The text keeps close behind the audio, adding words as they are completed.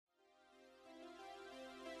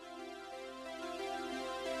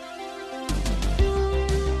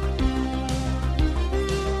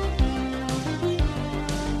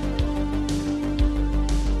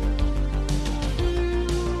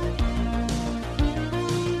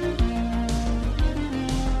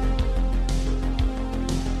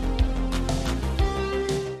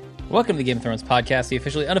Welcome to the Game of Thrones podcast, the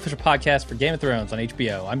officially unofficial podcast for Game of Thrones on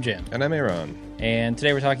HBO. I'm Jim. And I'm Aaron. And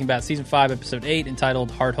today we're talking about Season 5, Episode 8, entitled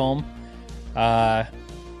Hardhome.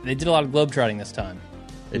 They did a lot of globetrotting this time.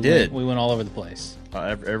 We did. We went all over the place.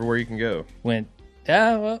 Everywhere you can go. We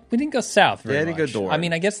didn't go south very much. Didn't go north. I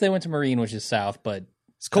mean, I guess they went to Marine, which is south, but...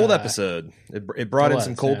 It's a cold episode. It brought in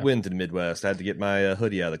some cold wind to the Midwest. I had to get my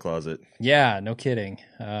hoodie out of the closet. Yeah, no kidding.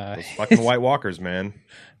 Those fucking White Walkers, man.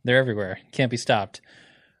 They're everywhere. Can't be stopped.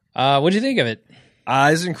 What'd you think of it?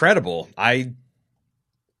 It's incredible. I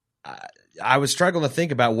was struggling to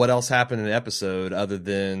think about what else happened in the episode other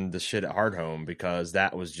than the shit at Hardhome, because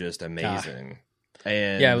that was just amazing.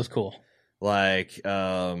 And yeah, it was cool. Like,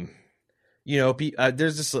 there's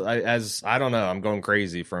this, as I don't know, I'm going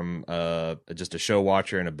crazy from just a show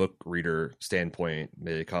watcher and a book reader standpoint,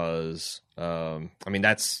 because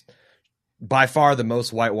that's by far the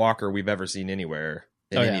most White Walker we've ever seen anywhere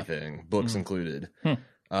in anything, books included.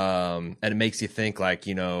 And it makes you think, like,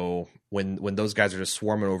 when those guys are just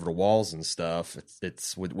swarming over the walls and stuff,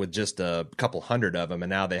 it's with just a couple hundred of them, and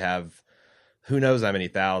now they have who knows how many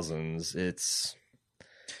thousands.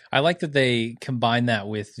 I like that they combine that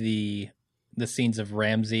with the scenes of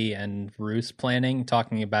Ramsay and Roose planning,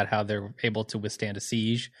 talking about how they're able to withstand a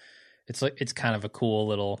siege. It's kind of a cool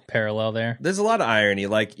little parallel there. There's a lot of irony,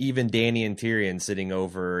 like even Dany and Tyrion sitting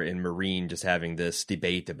over in Meereen just having this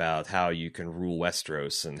debate about how you can rule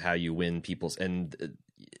Westeros and how you win people's, and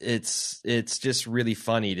it's just really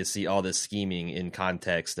funny to see all this scheming in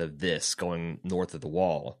context of this going north of the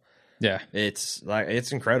wall. Yeah. it's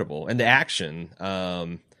incredible. And the action,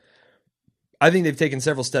 I think they've taken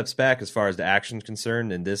several steps back as far as the action's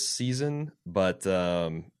concerned in this season, but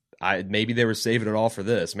maybe they were saving it all for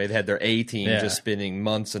this. Maybe they had their A team just spending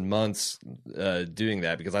months and months doing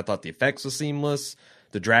that, because I thought the effects was seamless.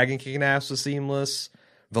 The dragon kicking ass was seamless.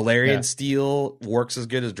 Valyrian steel works as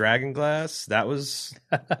good as dragon glass. That was...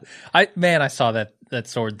 I saw that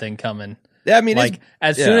sword thing coming. Yeah, I mean... Like,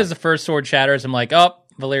 as soon as the first sword shatters, I'm like, oh,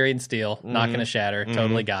 Valyrian steel. Not going to shatter.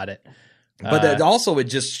 Totally got it. But also it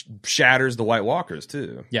just shatters the White Walkers,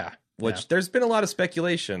 too. Yeah. Which there's been a lot of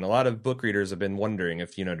speculation. A lot of book readers have been wondering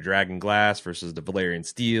if, dragon glass versus the Valyrian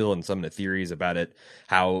steel, and some of the theories about it,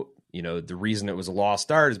 how, the reason it was a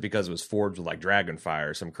lost art is because it was forged with like dragon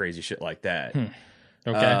fire, some crazy shit like that.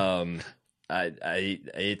 Okay.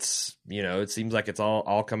 It's, it seems like it's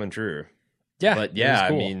all coming true. Yeah. But yeah,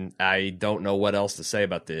 cool. I mean, I don't know what else to say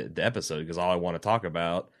about the episode, because all I want to talk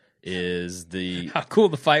about is how cool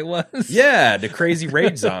the fight was. Yeah, the crazy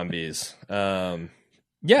rage zombies.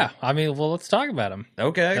 Yeah, I mean, well, let's talk about them.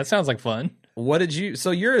 Okay. That sounds like fun.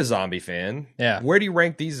 So you're a zombie fan. Yeah. Where do you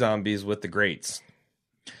rank these zombies with the greats?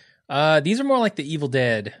 These are more like the Evil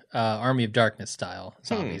Dead Army of Darkness style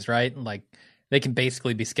zombies, right? Like, they can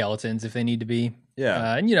basically be skeletons if they need to be.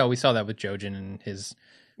 Yeah. And, we saw that with Jojen and his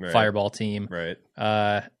Fireball team. Right.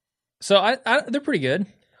 So they're pretty good.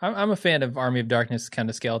 I'm a fan of Army of Darkness kind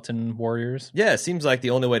of skeleton warriors. Yeah, it seems like the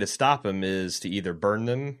only way to stop them is to either burn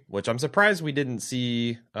them, which I'm surprised we didn't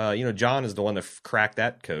see. John is the one that cracked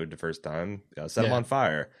that code the first time. Set them on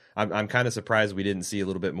fire. I'm kind of surprised we didn't see a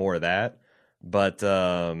little bit more of that. But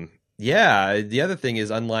the other thing is,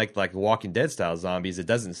 unlike like Walking Dead style zombies, it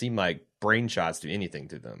doesn't seem like brain shots do anything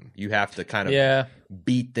to them. You have to kind of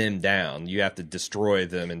beat them down. You have to destroy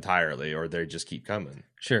them entirely, or they just keep coming.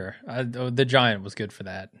 Sure. The giant was good for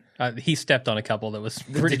that. He stepped on a couple that was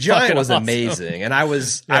pretty. The giant was awesome. Amazing, and I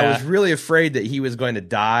was really afraid that he was going to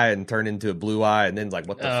die and turn into a blue eye, and then like,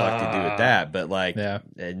 what the fuck do you do with that? But like,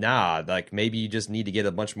 nah, like maybe you just need to get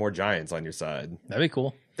a bunch more giants on your side. That'd be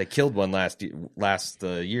cool. They killed one last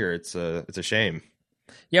year. It's a shame.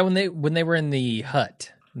 Yeah, when they were in the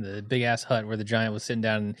hut, the big ass hut where the giant was sitting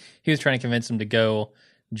down, and he was trying to convince him to go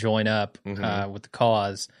join up with the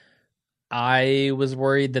cause. I was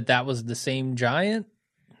worried that was the same giant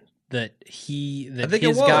I think his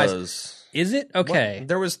it was. Guys. Is it? Okay.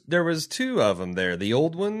 Well, there was two of them there. The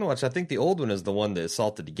old one, which I think the old one is the one that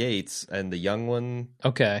assaulted the gates, and the young one.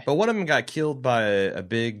 Okay. But one of them got killed by a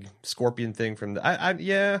big scorpion thing from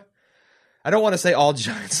the. I don't want to say all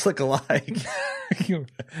giants look alike.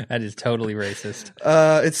 That is totally racist.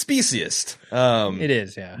 It's speciest. It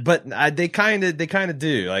is, yeah. But they kind of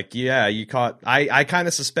do. Like, yeah, you caught. I kind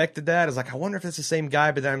of suspected that. I was like, I wonder if it's the same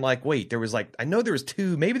guy. But then I'm like, wait, I know there was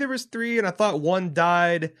two, maybe there was three, and I thought one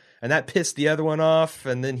died, and that pissed the other one off,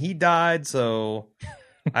 and then he died. So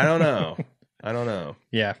I don't know.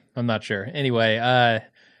 Yeah, I'm not sure. Anyway,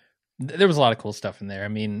 there was a lot of cool stuff in there. I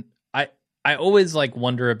mean, I always like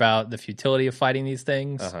wonder about the futility of fighting these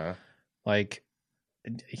things. Like,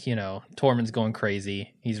 Tormund's going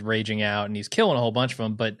crazy. He's raging out and he's killing a whole bunch of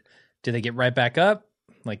them, but do they get right back up?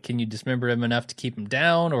 Like, can you dismember him enough to keep him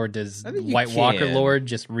down, or does White can. Walker Lord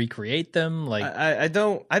just recreate them? Like, I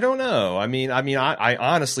don't know. I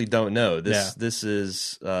honestly don't know. This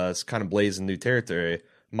is it's kind of blazing new territory.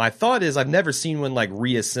 My thought is I've never seen one like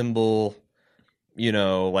reassemble,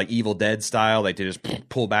 like Evil Dead style, like they just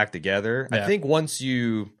pull back together. I think once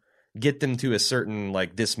you get them to a certain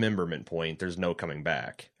like dismemberment point, there's no coming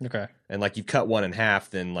back. Okay. And like you cut one in half,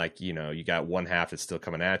 then like, you got one half that's still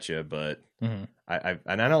coming at you. But I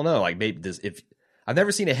don't know, like maybe if I've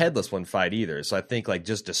never seen a headless one fight either. So I think like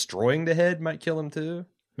just destroying the head might kill him too.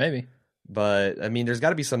 Maybe. But I mean, there's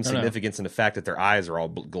got to be some significance in the fact that their eyes are all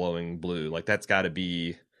glowing blue. Like that's got to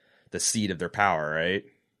be the seed of their power, right?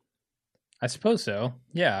 I suppose so.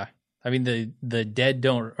 Yeah. I mean, the dead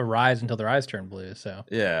don't arise until their eyes turn blue. So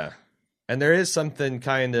yeah, and there is something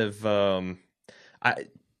kind of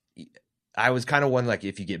I was kind of wondering, like,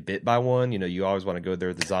 if you get bit by one, you always want to go there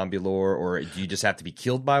with the zombie lore, or do you just have to be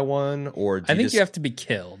killed by one, or I think you have to be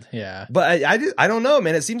killed. Yeah, but I don't know,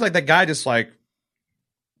 man. It seems like that guy just like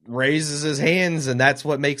raises his hands and that's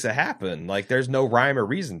what makes it happen. Like there's no rhyme or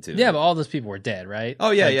reason to it. Yeah, but all those people were dead, right? Oh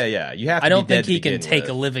yeah, yeah. You have to. I don't be think dead he to can begin take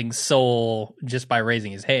with. a living soul just by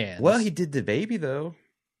raising his hands. Well, he did the baby though.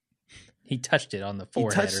 He touched it on the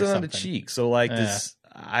forehead. He touched it on the cheek. So like this,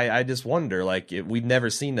 I just wonder, like, we've never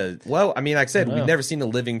seen like I said, we've never seen a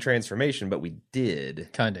living transformation, but we did.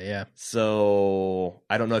 Kind of, yeah. So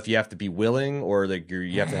I don't know if you have to be willing or like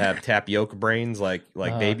you have to have tapioca brains like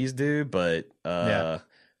babies do, but yeah.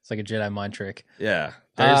 It's like a Jedi mind trick. Yeah.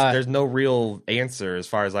 There's no real answer as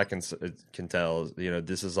far as I can tell.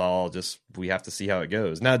 This is all just, we have to see how it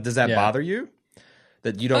goes. Now, does that bother you?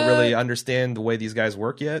 That you don't really understand the way these guys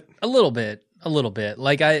work yet? A little bit.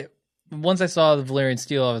 Like once I saw the Valyrian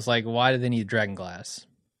steel, I was like, why do they need dragon glass?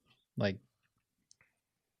 Like,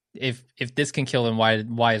 if this can kill them,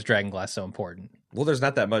 why is dragon glass so important? Well, there's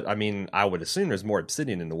not that much. I mean, I would assume there's more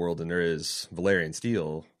obsidian in the world than there is Valyrian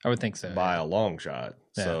steel. I would think so. By a long shot.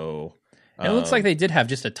 Yeah. So... And it looks like they did have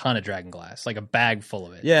just a ton of dragon glass, like a bag full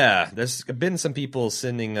of it. Yeah, there's been some people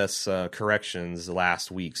sending us corrections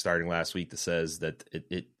starting last week, that says that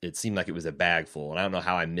it seemed like it was a bag full. And I don't know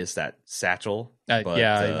how I missed that satchel.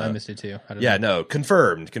 I missed it too. No,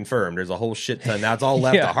 confirmed. There's a whole shit ton. Now it's all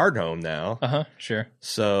left at Hardhome now. Sure.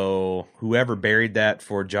 So whoever buried that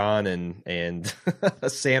for John and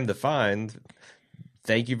Sam to find,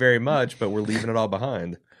 thank you very much, but we're leaving it all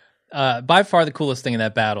behind. By far the coolest thing in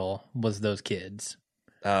that battle was those kids.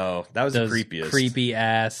 Oh, that was the creepiest. Creepy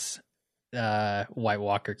ass White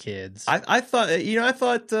Walker kids. I thought you'd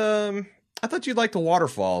like the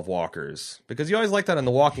waterfall of walkers, because you always liked that on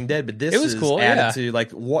The Walking Dead, but this is cool, added to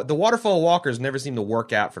like the waterfall of walkers never seem to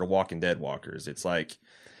work out for the Walking Dead walkers. It's like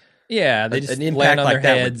they just an impact on like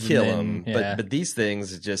their that heads would kill then, them. But these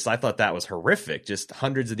things, I thought that was horrific. Just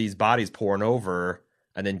hundreds of these bodies pouring over.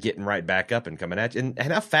 And then getting right back up and coming at you.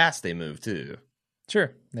 And how fast they move, too.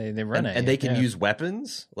 Sure. They run at you. And they can use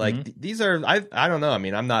weapons. Like, these are... I don't know. I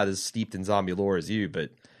mean, I'm not as steeped in zombie lore as you, but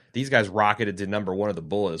these guys rocketed to number one of the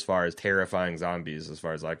bullet as far as terrifying zombies, as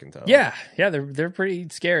far as I can tell. Yeah. They're pretty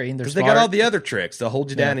scary. Because they got all the other tricks. They'll hold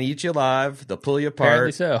you down and eat you alive. They'll pull you apart.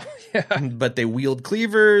 Apparently so. Yeah. But they wield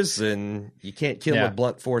cleavers, and you can't kill with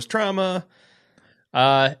blunt force trauma.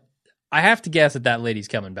 I have to guess that lady's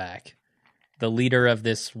coming back. The leader of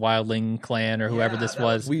this wildling clan or whoever this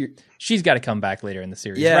was, weird. She's got to come back later in the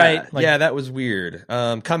series, right? Like, that was weird.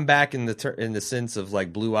 Come back in the sense of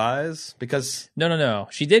like blue eyes, because no,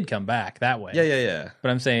 she did come back that way. Yeah.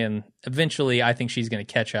 But I'm saying eventually, I think she's going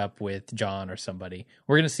to catch up with John or somebody.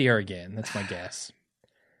 We're going to see her again. That's my guess.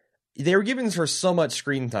 They were giving her so much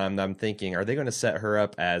screen time that I'm thinking, are they going to set her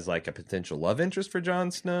up as like a potential love interest for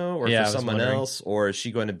Jon Snow or for someone else? Or is she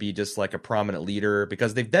going to be just like a prominent leader?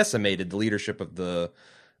 Because they've decimated the leadership of the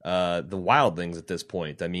wildlings at this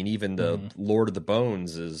point. I mean, even the Lord of the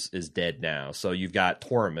Bones is dead now. So you've got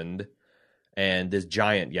Tormund and this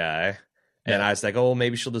giant guy. And I was like,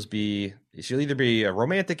 maybe she'll either be a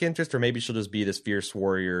romantic interest, or maybe she'll just be this fierce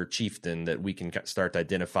warrior chieftain that we can start to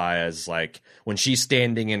identify as, like, when she's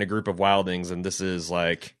standing in a group of wildlings and this is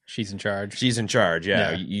like... She's in charge.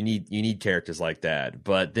 Yeah. You need characters like that.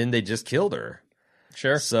 But then they just killed her.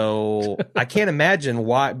 Sure. So I can't imagine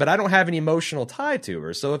why, but I don't have any emotional tie to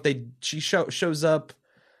her. So if she shows up,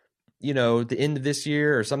 the end of this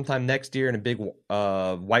year or sometime next year in a big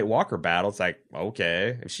White Walker battle, it's like,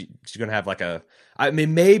 okay, if she's going to have like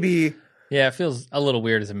maybe. Yeah, it feels a little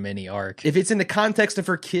weird as a mini arc. If it's in the context of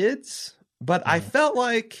her kids, but I felt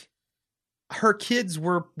like her kids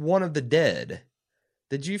were one of the dead.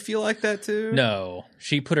 Did you feel like that too? No,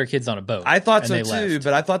 she put her kids on a boat. I thought so they too, left.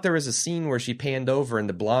 but I thought there was a scene where she panned over and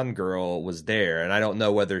the blonde girl was there, and I don't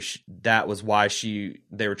know whether that was why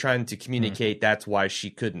they were trying to communicate that's why she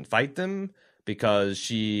couldn't fight them, because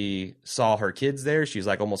she saw her kids there. She was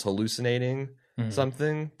like almost hallucinating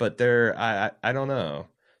something, but I don't know.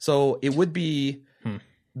 So it would be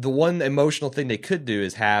the one emotional thing they could do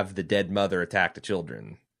is have the dead mother attack the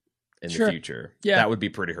children in the future. Yeah. That would be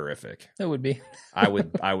pretty horrific. That would be. I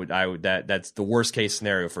would that's the worst case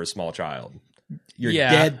scenario for a small child. Your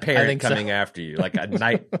dead parent coming after you. Like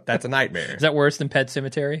that's a nightmare. Is that worse than Pet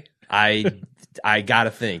Sematary? I gotta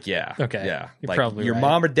think, yeah. Okay. Yeah. You're like probably your right.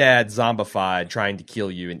 mom or dad zombified trying to kill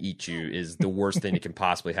you and eat you is the worst thing that can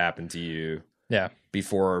possibly happen to you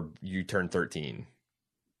before you turn 13.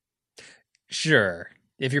 Sure.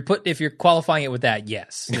 If you're qualifying it with that,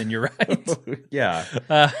 yes, then you're right. Yeah.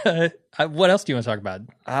 What else do you want to talk about?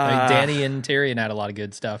 Danny and Tyrion had a lot of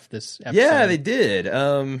good stuff this episode. Yeah, they did.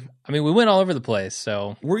 I mean, we went all over the place.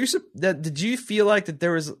 So, did you feel like that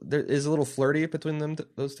there is a little flirty between them,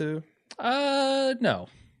 those two? No.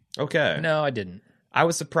 Okay. No, I didn't. I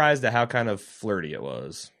was surprised at how kind of flirty it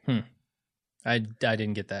was. I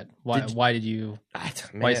didn't get that. Why did you?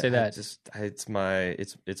 Why you say that? It's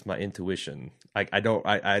my intuition. I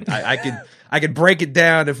could break it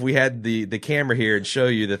down if we had the camera here and show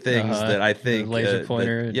you the things that I think the laser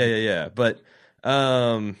pointer. Yeah. But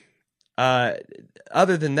other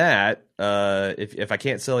than that, if I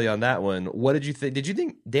can't sell you on that one, what did you think? Did you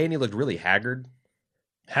think Danny looked really haggard?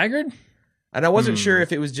 Haggard? And I wasn't sure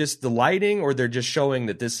if it was just the lighting or they're just showing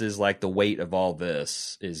that this is like the weight of all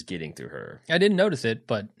this is getting to her. I didn't notice it,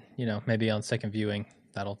 but maybe on second viewing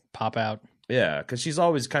that'll pop out. Yeah, because she's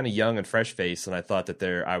always kind of young and fresh faced, and I thought that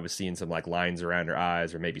I was seeing some like lines around her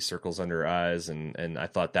eyes or maybe circles under her eyes, and I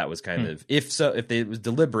thought that was kind of if it was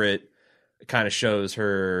deliberate, it kind of shows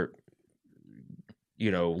her,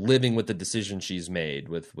 living with the decision she's made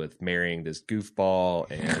with marrying this goofball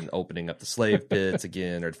and opening up the slave pits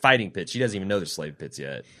again, or fighting pits. She doesn't even know there's slave pits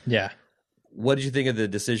yet. Yeah. What did you think of the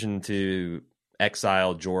decision to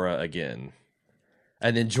exile Jorah again?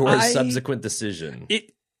 And then Jorah's subsequent decision.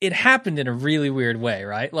 It happened in a really weird way,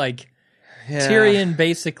 right? Like, Tyrion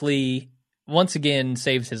basically, once again,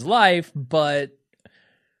 saves his life, but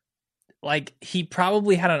like he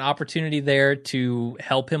probably had an opportunity there to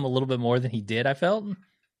help him a little bit more than he did, I felt.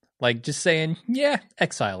 Like just saying,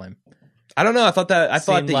 exile him. I don't know. I thought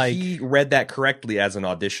that he read that correctly as an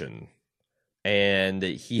audition. And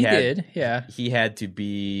he had to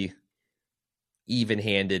be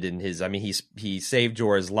even-handed in his, I mean, he saved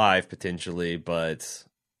Jorah's life potentially, but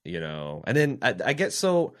and then I guess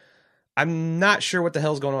so. I'm not sure what the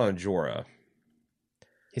hell's going on in Jorah.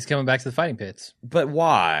 He's coming back to the fighting pits, but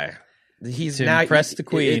why? He's to now impress the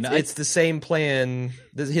queen. It's the same plan.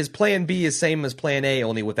 His plan B is same as plan A,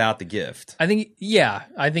 only without the gift. I think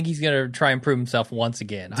he's going to try and prove himself once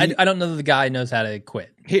again. I don't know that the guy knows how to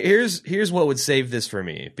quit. Here's what would save this for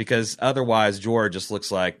me, because otherwise Jorah just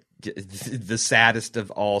looks like the saddest of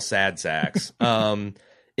all sad sacks.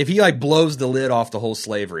 If he like blows the lid off the whole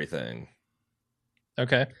slavery thing.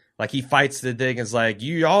 Okay. Like he fights the thing, it's like,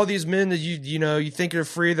 all these men that you think are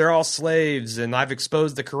free, they're all slaves, and I've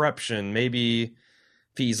exposed the corruption. Maybe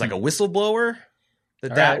if he's like a whistleblower,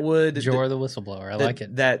 would Jorah the whistleblower. I like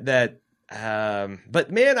it.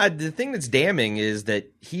 But man, the thing that's damning is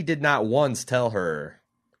that he did not once tell her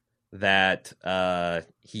that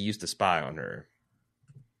he used to spy on her.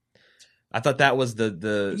 I thought that was the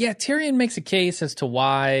Tyrion makes a case as to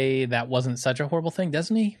why that wasn't such a horrible thing,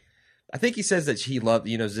 doesn't he? I think he says that he loved,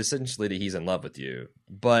 essentially that he's in love with you.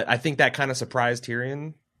 But I think that kind of surprised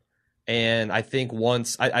Tyrion. And I think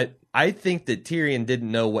I think that Tyrion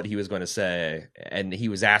didn't know what he was going to say, and he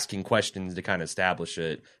was asking questions to kind of establish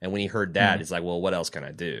it. And when he heard that, he's like, well, what else can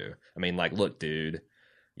I do? I mean, like, look, dude,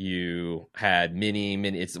 you had many,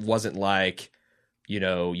 it wasn't like,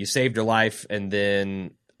 you saved your life and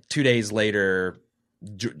then 2 days later,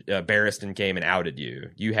 Barristan came and outed you.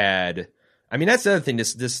 You had, I mean, that's the other thing.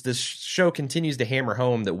 This show continues to hammer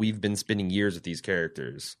home that we've been spending years with these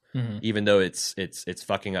characters, even though it's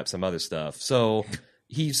fucking up some other stuff. So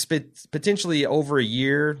he spent potentially over a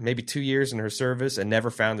year, maybe 2 years in her service, and never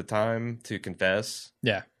found the time to confess.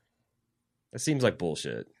 Yeah, that seems like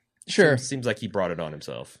bullshit. Sure, seems like he brought it on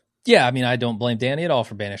himself. Yeah, I mean, I don't blame Danny at all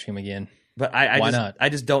for banishing him again. But I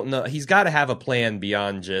just don't know. He's got to have a plan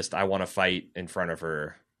beyond just I want to fight in front of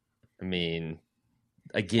her. I mean,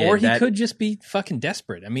 again, or he could just be fucking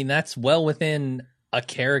desperate. I mean, that's well within a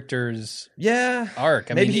character's arc.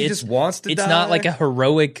 I maybe mean, he just wants to die. It's not like a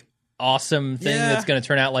heroic, awesome thing that's going to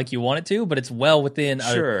turn out like you want it to, but it's well within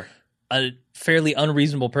a fairly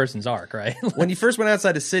unreasonable person's arc, right? When he first went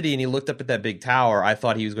outside the city and he looked up at that big tower, I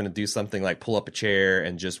thought he was going to do something like pull up a chair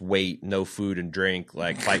and just wait, no food and drink,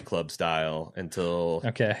 like Fight Club style, until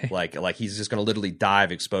like he's just going to literally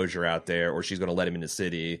dive exposure out there, or she's going to let him in the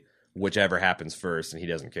city, whichever happens first, and he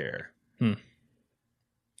doesn't care. You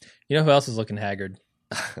know who else is looking haggard?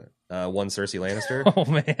 One Cersei Lannister. Oh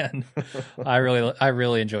man, I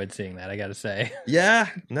really enjoyed seeing that. I got to say. Yeah,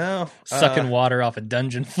 no, sucking water off a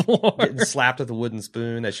dungeon floor, getting slapped with a wooden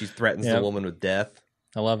spoon as she threatens the woman with death.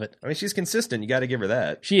 I love it. I mean, she's consistent. You got to give her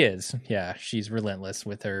that. She is. Yeah, she's relentless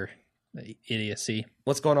with her idiocy.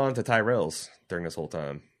 What's going on with the Tyrells during this whole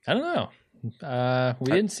time? I don't know.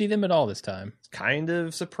 We didn't see them at all this time. It's kind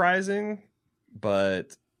of surprising,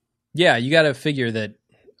 but yeah, you got to figure that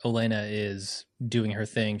Olenna is doing her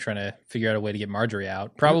thing, trying to figure out a way to get Marjorie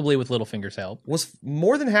out, probably with Littlefinger's help. Was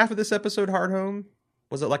more than half of this episode Hardhome?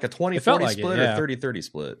 Was it like a 20-40 split or 30-30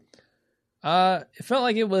 split? It felt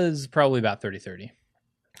like it was probably about 30-30.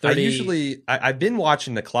 I've been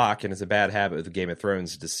watching the clock, and it's a bad habit with Game of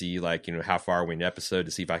Thrones to see, like, you know, how far we're in the episode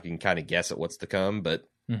to see if I can kind of guess at what's to come. But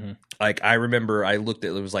like, I remember I looked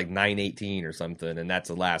at it was like 9:18 or something, and that's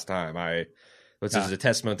the last time which is a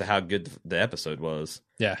testament to how good the episode was.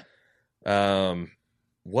 Yeah.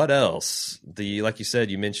 What else? Like you said,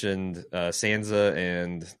 you mentioned Sansa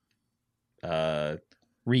and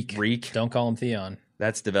Reek. Don't call him Theon.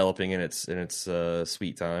 That's developing in its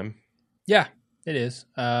sweet time. Yeah, it is.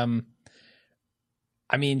 I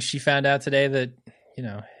mean, she found out today that, you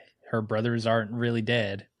know, her brothers aren't really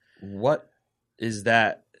dead. What is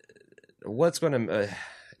that? What's going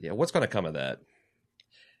to come of that?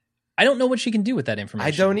 I don't know what she can do with that information.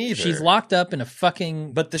 I don't either. She's locked up in a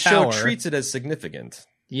fucking But the tower. show treats it as significant.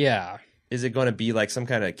 Yeah. Is it going to be like some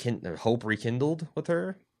kind of hope rekindled with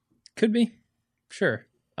her? Could be. Sure.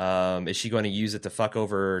 Is she going to use it to fuck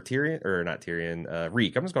over Tyrion? Or not Tyrion,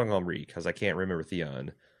 Reek. I'm just going to call him Reek because I can't remember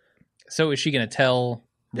Theon. So is she going to tell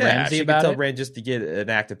Ramsay she about can tell it? Rand just to get an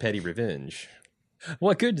act of petty revenge.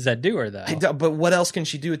 What good does that do her, though? But what else can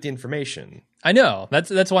she do with the information? I know.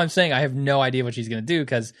 That's why I'm saying I have no idea what she's going to do,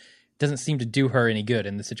 because doesn't seem to do her any good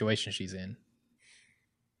in the situation she's in.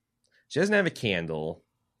 She doesn't have a candle.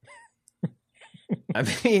 I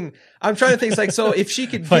mean, I'm trying to think, like, so if she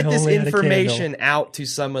could get this information out to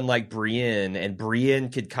someone like Brienne, and Brienne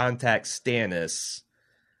could contact Stannis,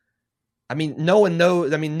 I mean, no one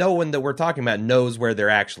that we're talking about knows where they're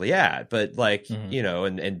actually at, but like, you know,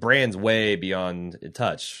 and Bran's way beyond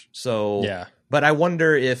touch. So, yeah. But I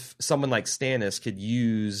wonder if someone like Stannis could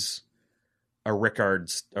use a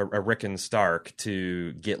Rickon Stark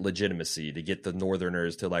to get legitimacy, to get the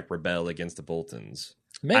Northerners to like rebel against the Boltons.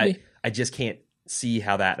 Maybe. I just can't see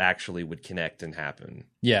how that actually would connect and happen.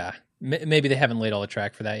 Yeah. Maybe they haven't laid all the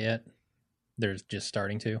track for that yet. They're just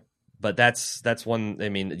starting to. But that's one. I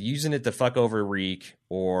mean, using it to fuck over Reek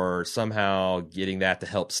or somehow getting that to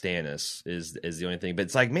help Stannis is the only thing. But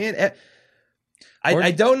it's like, man,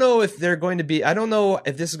 I don't know if they're going to be. I don't know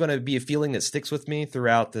if this is going to be a feeling that sticks with me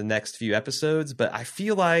throughout the next few episodes. But I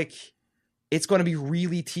feel like it's going to be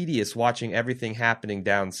really tedious watching everything happening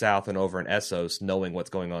down south and over in Essos, knowing what's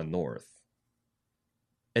going on north.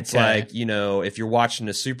 It's like, you know, if you're watching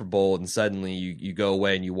the Super Bowl and suddenly you go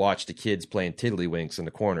away and you watch the kids playing tiddlywinks in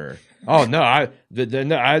the corner. Oh no, I'm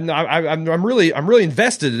really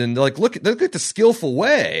invested in, like, look at the skillful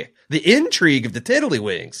way, the intrigue of the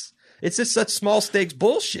tiddlywinks. It's just such small stakes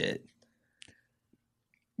bullshit.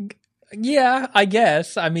 Yeah, I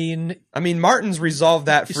guess. I mean, Martin's resolved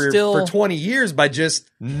that for 20 years by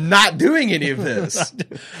just not doing any of this.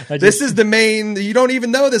 This is the main. You don't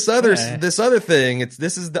even know this other thing.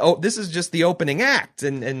 This is just the opening act,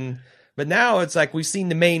 but now it's like we've seen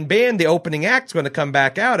the main band. The opening act's going to come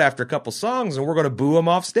back out after a couple songs, and we're going to boo them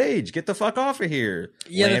off stage. Get the fuck off of here,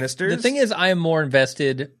 Lannisters. The thing is, I am more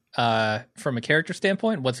invested from a character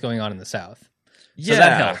standpoint. What's going on in the South? So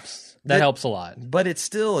that helps. That helps a lot, but it's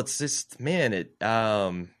just, man, it's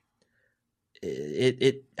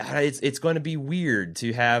going to be weird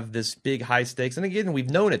to have this big high stakes. And again, we've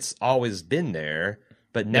known it's always been there,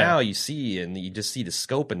 but now you just see the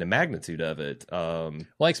scope and the magnitude of it. Well,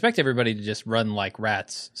 I expect everybody to just run like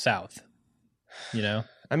rats south, you know?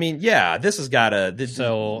 I mean, yeah, this has got to.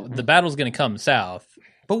 So the battle's going to come south.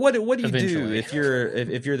 But what do you do if you're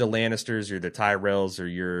the Lannisters, you're the Tyrells, or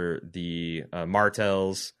you're the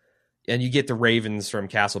Martells? And you get the Ravens from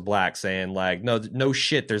Castle Black saying, like, no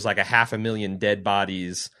shit, there's like 500,000 dead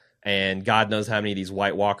bodies, and God knows how many of these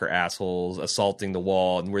White Walker assholes assaulting the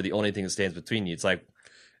wall, and we're the only thing that stands between you. It's like,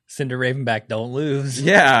 Cinder Ravenback, don't lose.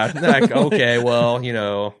 Yeah, like, okay, well, you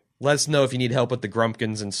know, let us know if you need help with the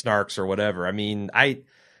Grumpkins and Snarks or whatever. I mean,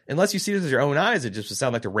 and unless you see this with your own eyes, it just would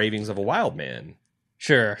sound like the ravings of a wild man.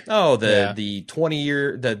 Sure. Oh, the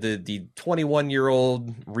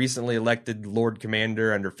 21-year-old recently elected Lord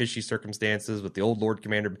Commander under fishy circumstances with the old Lord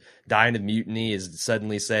Commander dying of mutiny is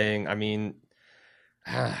suddenly saying, I mean,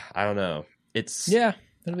 I don't know. It'll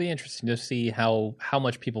be interesting to see how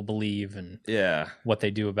much people believe and what they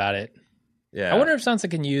do about it. Yeah. I wonder if Sansa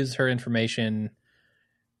can use her information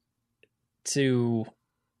to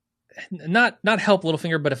not help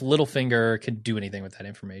Littlefinger, but if Littlefinger could do anything with that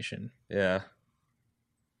information. Yeah.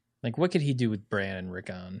 Like, what could he do with Bran and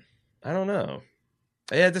Rickon? I don't know.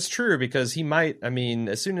 Yeah, that's true, because he might, I mean,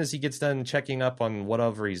 as soon as he gets done checking up on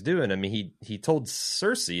whatever he's doing, I mean, he told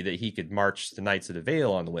Cersei that he could march the Knights of the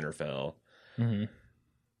Vale on the Winterfell. Mm-hmm.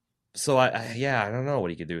 So, I don't know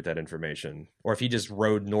what he could do with that information. Or if he just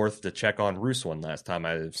rode north to check on Roose one last time,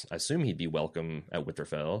 I assume he'd be welcome at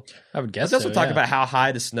Winterfell. I would guess so. Let's also talk yeah. about how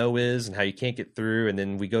high the snow is and how you can't get through. And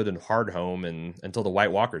then we go to Hardhome, and until the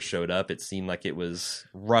White Walkers showed up, it seemed like it was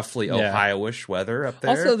roughly Ohio-ish weather up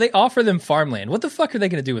there. Also, they offer them farmland. What the fuck are they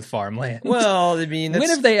going to do with farmland? Well, I mean... when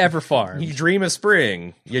have they ever farmed? You dream of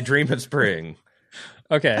spring. You dream of spring.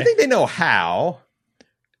 Okay. I think they know how.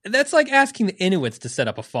 That's like asking the Inuits to set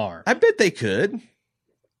up a farm. I bet they could.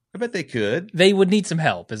 They would need some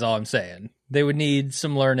help, is all I'm saying. They would need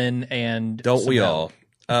some learning and don't we help.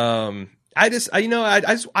 all? I'm starting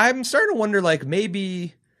to wonder, like,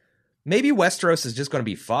 maybe Westeros is just going to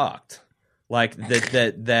be fucked. Like that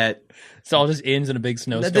it all just ends in a big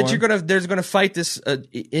snowstorm. That there's gonna fight this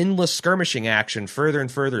endless skirmishing action further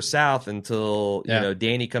and further south until you know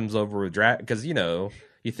Dany comes over with because you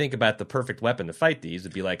think about the perfect weapon to fight these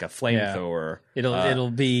would be like a flamethrower.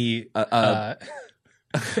 It'll be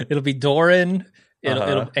it'll be Doran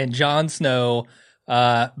and Jon Snow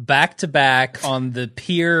back to back on the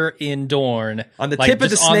pier in Dorne, on the tip of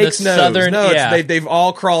the snake's nose. They've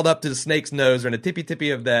all crawled up to the snake's nose, or in the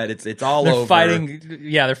tippy of that. It's all over.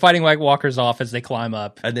 They're fighting White Walkers off as they climb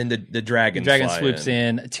up, and then the dragon swoops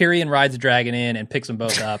in. Tyrion rides the dragon in and picks them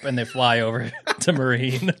both up, and they fly over to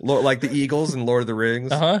Meereen, like the eagles in Lord of the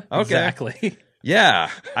Rings. Okay. Exactly. Yeah,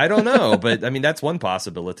 I don't know, but I mean that's one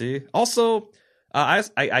possibility. Also.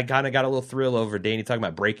 I kind of got a little thrill over Dany talking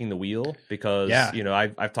about breaking the wheel because,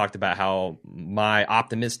 I've talked about how my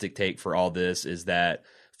optimistic take for all this is that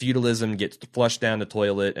feudalism gets flushed down the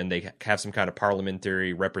toilet and they have some kind of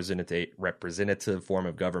parliamentary representative form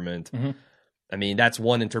of government. Mm-hmm. I mean, that's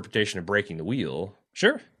one interpretation of breaking the wheel.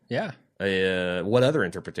 Sure. Yeah. What other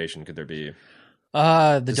interpretation could there be?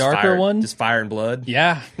 The darker one? Just fire and blood?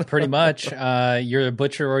 Yeah, pretty much. You're the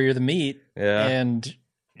butcher or you're the meat. Yeah. And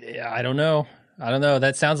I don't know.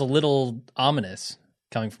 That sounds a little ominous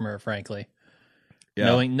coming from her, frankly.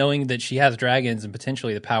 Yeah. Knowing that she has dragons and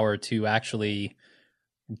potentially the power to actually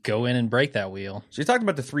go in and break that wheel. She talked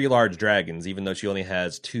about the 3 large dragons, even though she only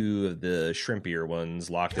has 2 of the shrimpier ones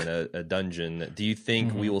locked in a dungeon. Do you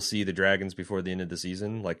think we will see the dragons before the end of the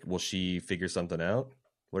season? Like, will she figure something out?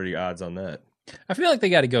 What are your odds on that? I feel like they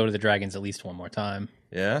got to go to the dragons at least one more time.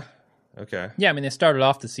 Yeah? Okay. Yeah, I mean, they started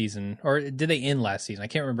off the season, or did they end last season? I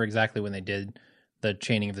can't remember exactly when they did the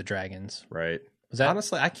chaining of the dragons. Right.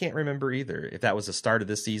 Honestly, I can't remember either, if that was the start of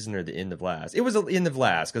this season or the end of last. It was the end of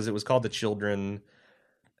last, because it was called The Children,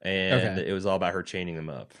 and it was all about her chaining them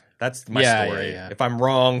up. That's my story. Yeah. If I'm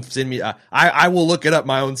wrong, send me... I will look it up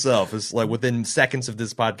my own self. It's like within seconds of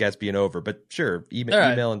this podcast being over. But sure,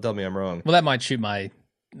 email and tell me I'm wrong. Well, that might shoot my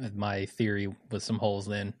theory with some holes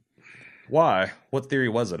then. Why? What theory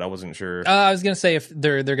was it? I wasn't sure. I was going to say if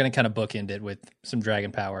they're going to kind of bookend it with some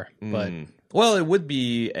dragon power, but... Well, it would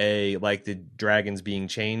be like the dragons being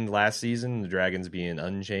chained last season, the dragons being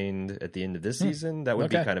unchained at the end of this season. That would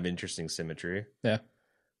be kind of interesting symmetry. Yeah.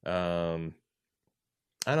 I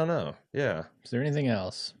don't know. Yeah. Is there anything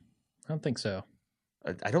else? I don't think so.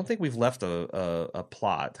 I don't think we've left a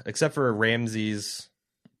plot, except for Ramsay's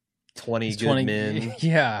 20 good men.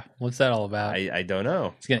 Yeah. What's that all about? I don't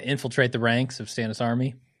know. He's going to infiltrate the ranks of Stannis'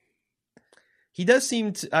 army. He does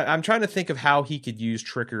seem to... I'm trying to think of how he could use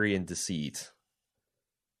trickery and deceit.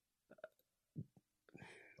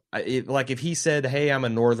 Like if he said, "Hey, I'm a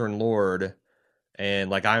Northern Lord, and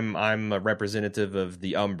like I'm a representative of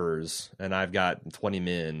the Umbers, and I've got 20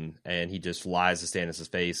 men," and he just lies to Stannis'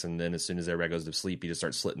 face, and then as soon as everybody goes to sleep, he just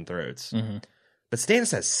starts slitting throats. Mm-hmm. But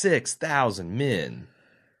Stannis has 6,000 men.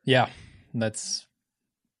 Yeah, that's...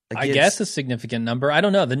 I guess a significant number. I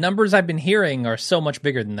don't know. The numbers I've been hearing are so much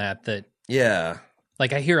bigger than that. Yeah.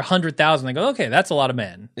 Like I hear 100,000, I go, okay, that's a lot of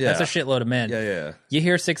men. Yeah. That's a shitload of men. Yeah. You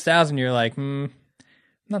hear 6,000, you're like,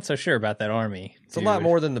 Not so sure about that army. It's a lot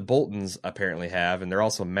more than the Boltons apparently have, and they're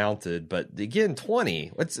also mounted. But again,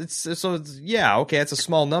 20. It's okay. It's a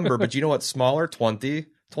small number, but you know what's smaller? 20.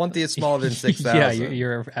 20 is smaller than 6,000. Yeah,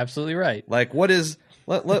 you're absolutely right. Like, what is?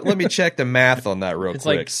 Let me check the math on that real quick.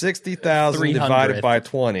 Like 60,000 divided by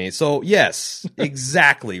 20. So yes,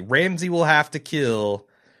 exactly. Ramsay will have to kill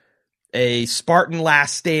a Spartan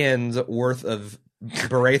last stand worth of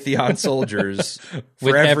Baratheon soldiers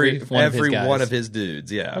for every one of his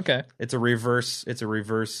dudes. Yeah. Okay. It's a reverse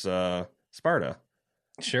Sparta.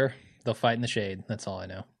 Sure. They'll fight in the shade. That's all I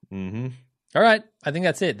know. Mm-hmm. All right. I think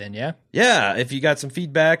that's it then, yeah? Yeah. If you got some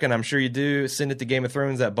feedback, and I'm sure you do, send it to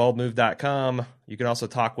GameOfThrones@baldmove.com. You can also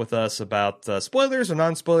talk with us about spoilers or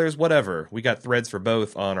non-spoilers, whatever. We got threads for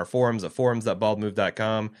both on our forums at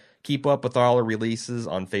forums.baldmove.com. Keep up with all our releases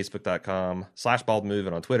on Facebook.com/baldmove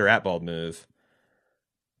and on Twitter @baldmove.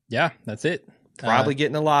 Yeah, that's it. Probably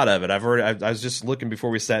getting a lot of it. I was just looking before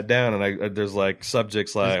we sat down, and there's like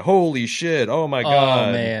subjects like "Holy shit! Oh my god!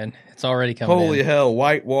 Oh man, it's already coming. Holy hell!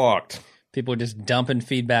 White walked." People just dumping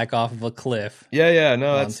feedback off of a cliff. Yeah.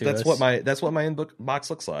 No, that's what my inbox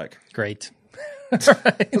looks like. Great. All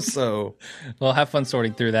right. So, well, have fun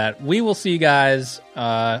sorting through that. We will see you guys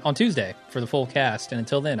on Tuesday for the full cast. And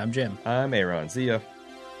until then, I'm Jim. I'm Aaron. See ya.